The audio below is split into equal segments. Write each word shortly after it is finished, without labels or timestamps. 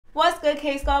What's good,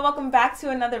 K-Squad? Welcome back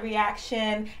to another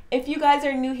reaction. If you guys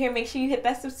are new here, make sure you hit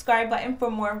that subscribe button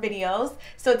for more videos.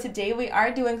 So today we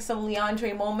are doing some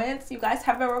Leandre moments. You guys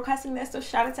have been requesting this, so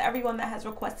shout out to everyone that has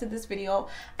requested this video.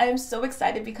 I am so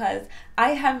excited because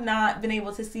I have not been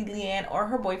able to see Leigh-Anne or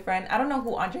her boyfriend. I don't know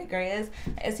who Andre Gray is.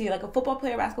 Is he like a football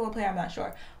player, basketball player? I'm not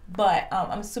sure. But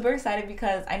I'm super excited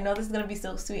because I know this is going to be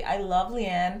so sweet. I love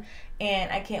Leigh-Anne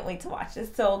and I can't wait to watch this.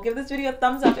 So give this video a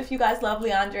thumbs up if you guys love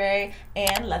Leandre,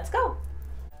 and let's go.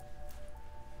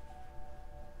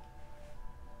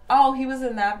 Oh, he was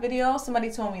in that video?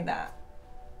 Somebody told me that.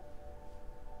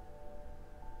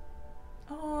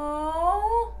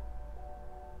 Oh.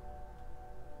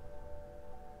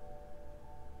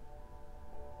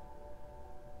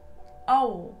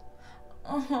 Oh.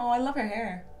 Oh, I love her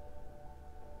hair.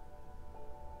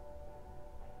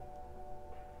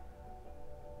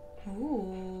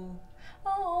 Ooh.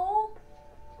 Oh.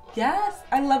 Yes.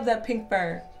 I love that pink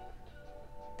fur.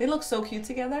 They look so cute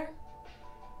together.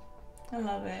 I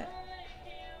love it.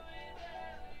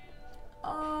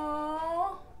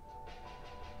 Oh.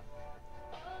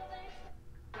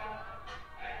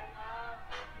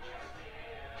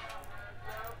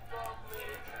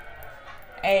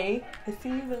 Hey, I see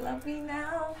you would love me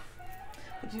now.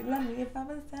 Would you love me if I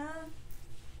was down?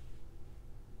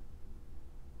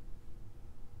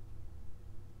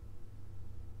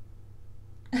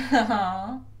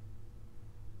 I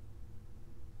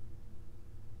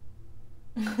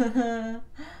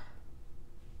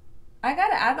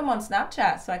gotta add them on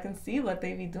Snapchat so I can see what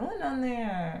they be doing on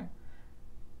there.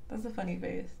 That's a funny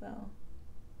face though.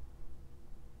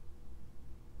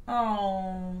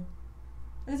 Oh,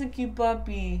 that's a cute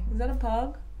puppy. Is that a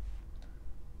pug?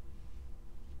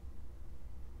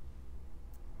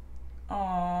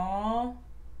 Aww.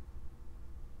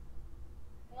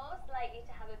 Most likely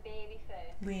to have a baby first.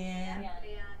 Leigh-Anne. Yeah.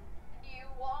 You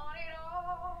want it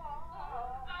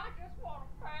all. I just want a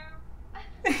pound.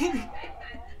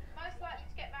 Most likely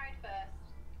to get married first.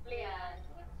 Leigh-Anne.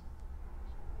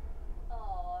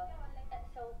 Oh,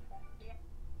 that's so pretty.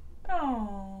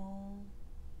 Oh.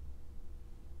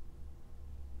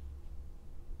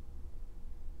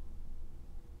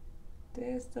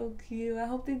 They're so cute. I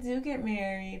hope they do get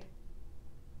married.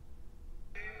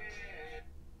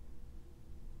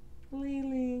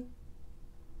 Lily.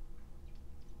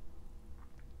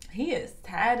 He is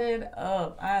tatted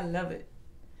up. I love it.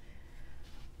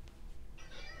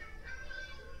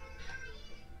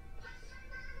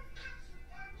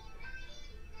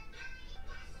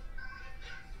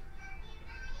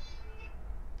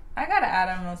 I gotta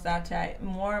add him on Snapchat.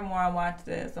 More and more I watch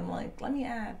this, I'm like, let me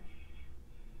add.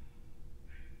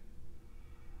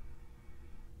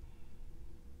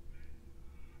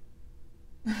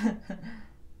 Positive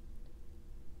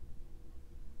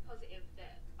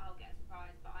that I'll get a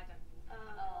surprise, but I don't think so. I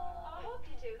hope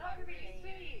you do. That'd be really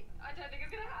sweet. I don't think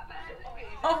it's gonna happen.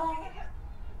 Oh.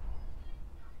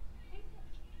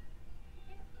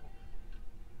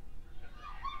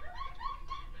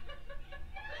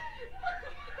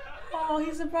 Oh,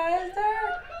 he surprised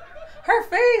her. Her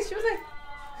face, she was like,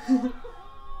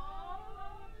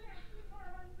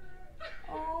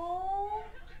 oh,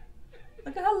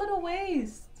 look at her little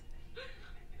waist.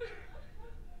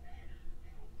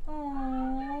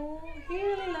 Oh, he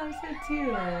really loves her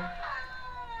too.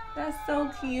 That's so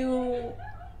cute.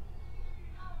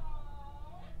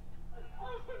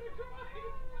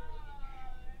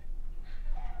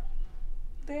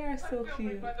 They are so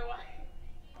cute.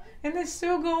 And they're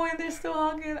still going, they're still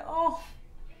hugging. Oh.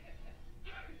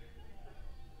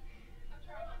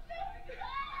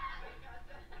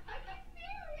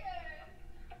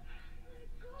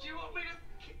 Do you want me to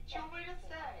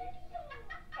say?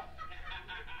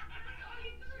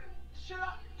 Shall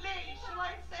I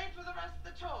stay for the rest of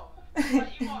the tour? What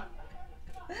you want?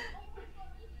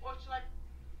 Or shall I?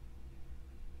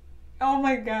 Oh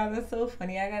my god, that's so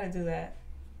funny. I gotta do that.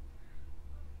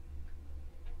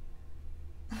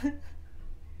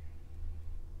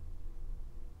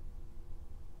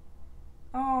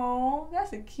 Oh,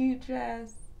 that's a cute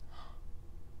dress.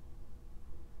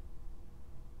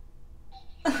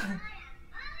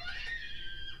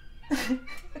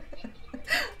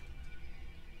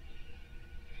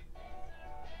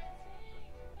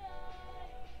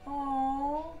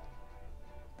 Oh.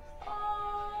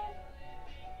 Oh.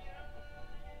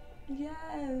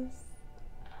 Yes.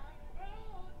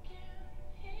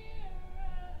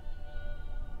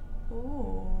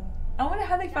 Ooh. I wonder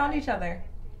how they found each other.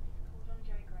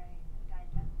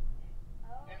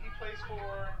 And he plays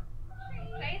for.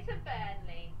 Plays for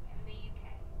Burnley in the UK.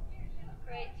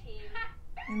 Great team.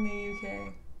 In the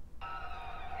UK.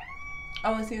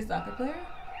 Oh, is he a soccer player?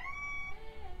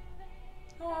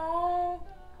 Oh,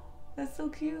 that's so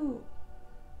cute.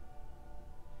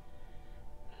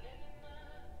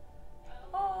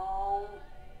 Oh.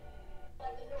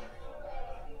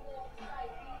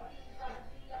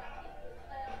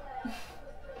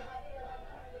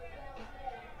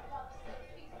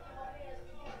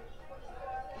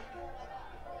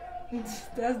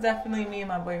 That's definitely me and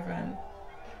my boyfriend.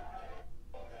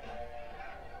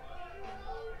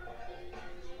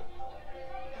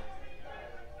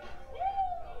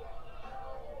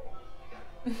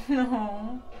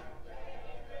 No.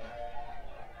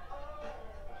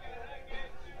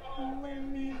 With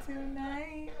me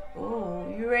tonight. Oh,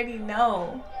 you already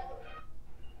know.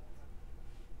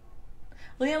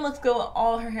 Leigh-Anne looks good with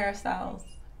all her hairstyles.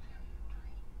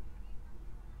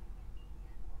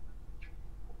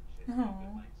 Oh.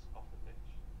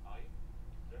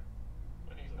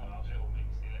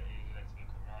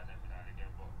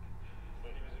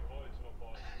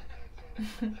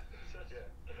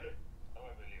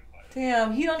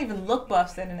 Damn, he don't even look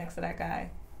buff standing next to that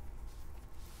guy.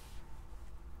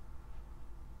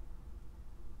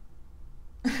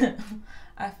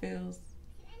 I feels.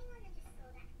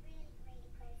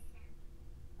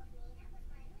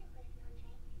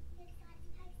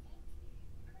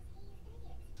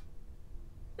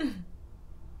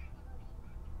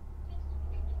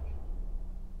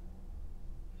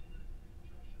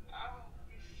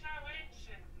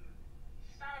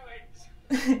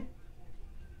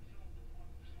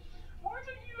 Why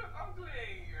don't you look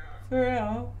ugly? For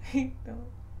real. He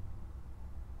don't.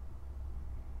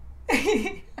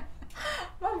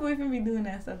 My boyfriend be doing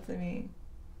that stuff to me.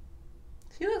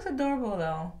 She looks adorable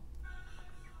though.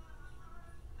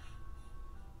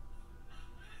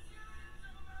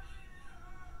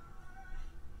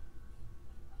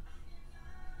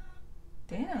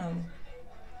 Damn.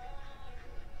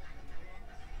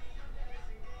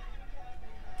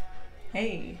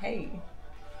 Hey, hey.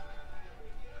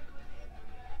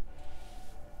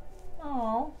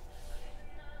 Oh.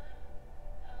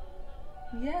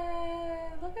 Yeah,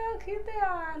 look how cute they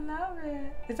are. I love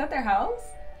it. Is that their house?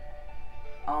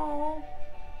 Oh.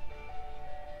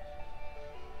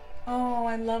 Oh,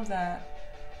 I love that.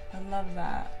 I love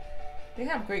that. They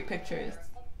have great pictures.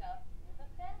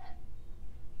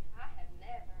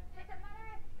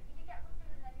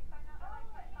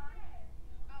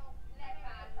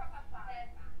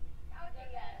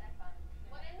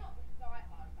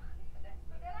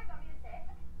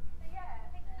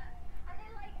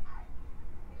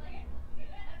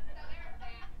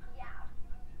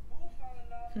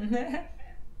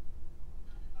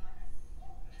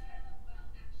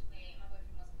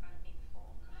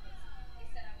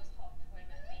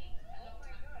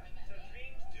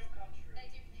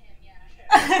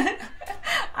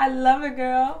 I love it,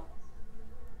 girl.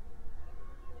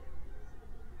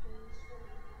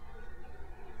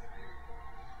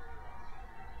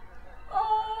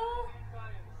 Oh,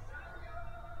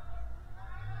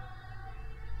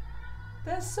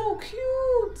 that's so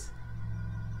cute.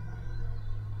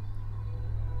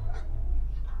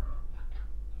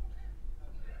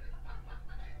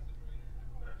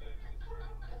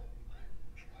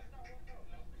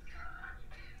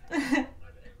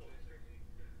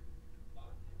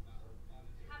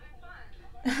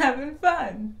 Having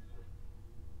fun.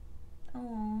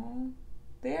 Oh,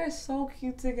 they are so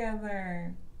cute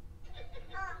together.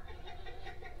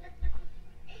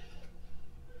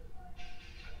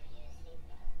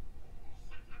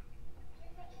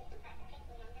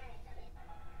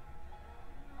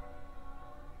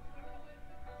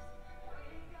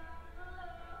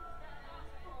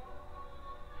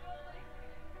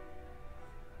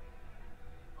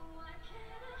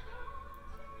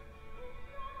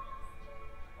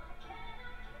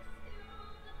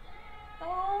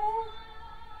 Oh.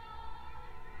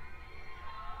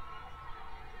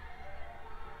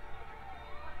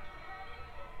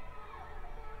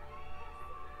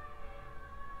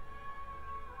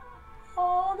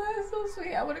 Oh, that is so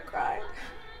sweet. I would have cried.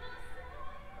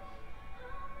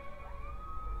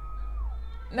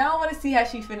 Now I want to see how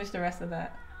she finished the rest of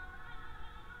that.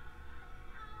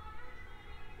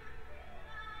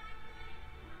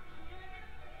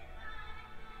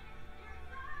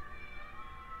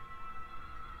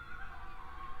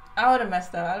 I would have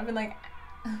messed up. I would have been like,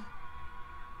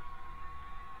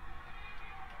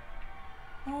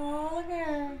 oh, look at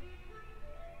her.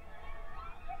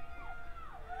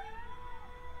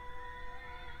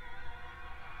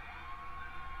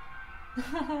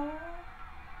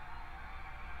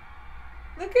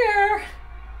 Look at her.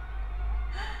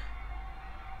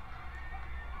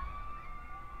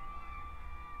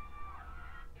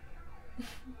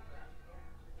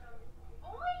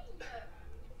 Oh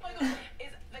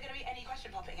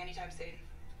anytime soon?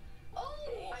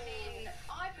 Oh, I mean,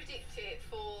 I predict it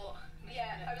for.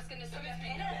 Yeah, I was going to say Leigh-Anne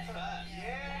Pinnock.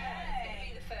 Yeah, it's going to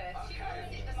be the first. She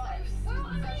wants it the most. Well,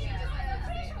 I mean, I'm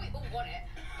pretty sure we all want it.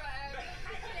 But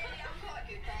actually, I'm quite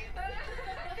good, thanks.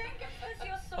 I think because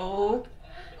you're so Oh.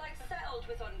 like settled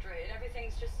with Andre and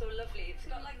everything's just so lovely. It's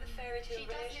got like the fairy tale She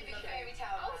does live in relation. fairy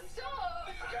tale. Oh, stop!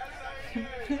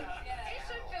 Yeah, it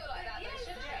should feel like that, though,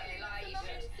 shouldn't it? Like, you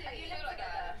should. And you live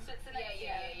together. So it's the next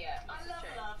Yeah. I love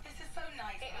love. This is so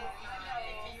nice. It is.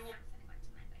 For you.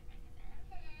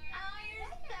 Oh,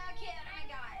 you're so cute. Oh my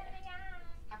god.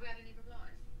 Have we had any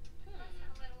replies? Let's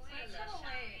have a look.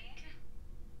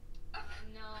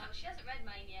 No, she hasn't read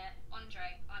mine yet.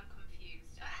 Andre, I'm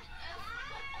confused. For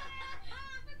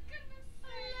goodness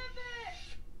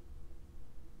sake.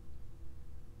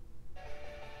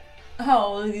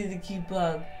 Oh, look at the cute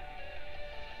bug.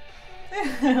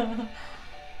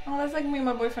 Oh, that's like me and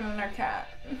my boyfriend and our cat.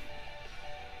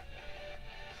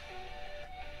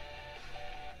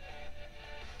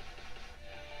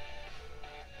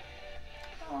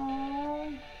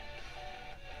 Oh,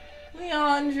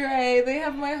 Leandre, they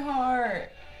have my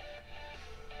heart.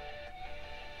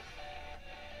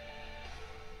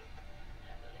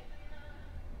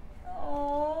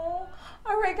 Oh,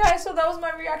 all right, guys. So that was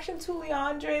my reaction to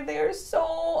Leandre. They are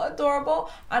so adorable.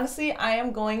 Honestly, I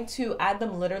am going to add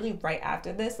them literally right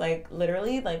after this. Like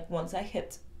literally, like once I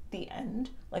hit the end,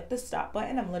 like the stop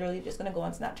button, I'm literally just gonna go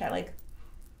on Snapchat, like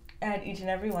add each and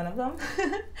every one of them.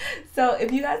 So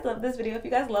if you guys love this video, if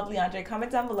you guys love Leandre,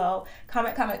 comment down below.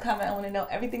 Comment. I want to know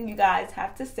everything you guys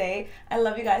have to say. I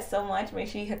love you guys so much. Make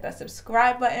sure you hit that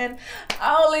subscribe button.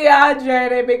 Oh, Leandre,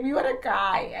 they make me want to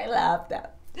cry. I love them.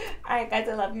 All right, guys,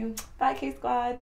 I love you. Bye, K Squad.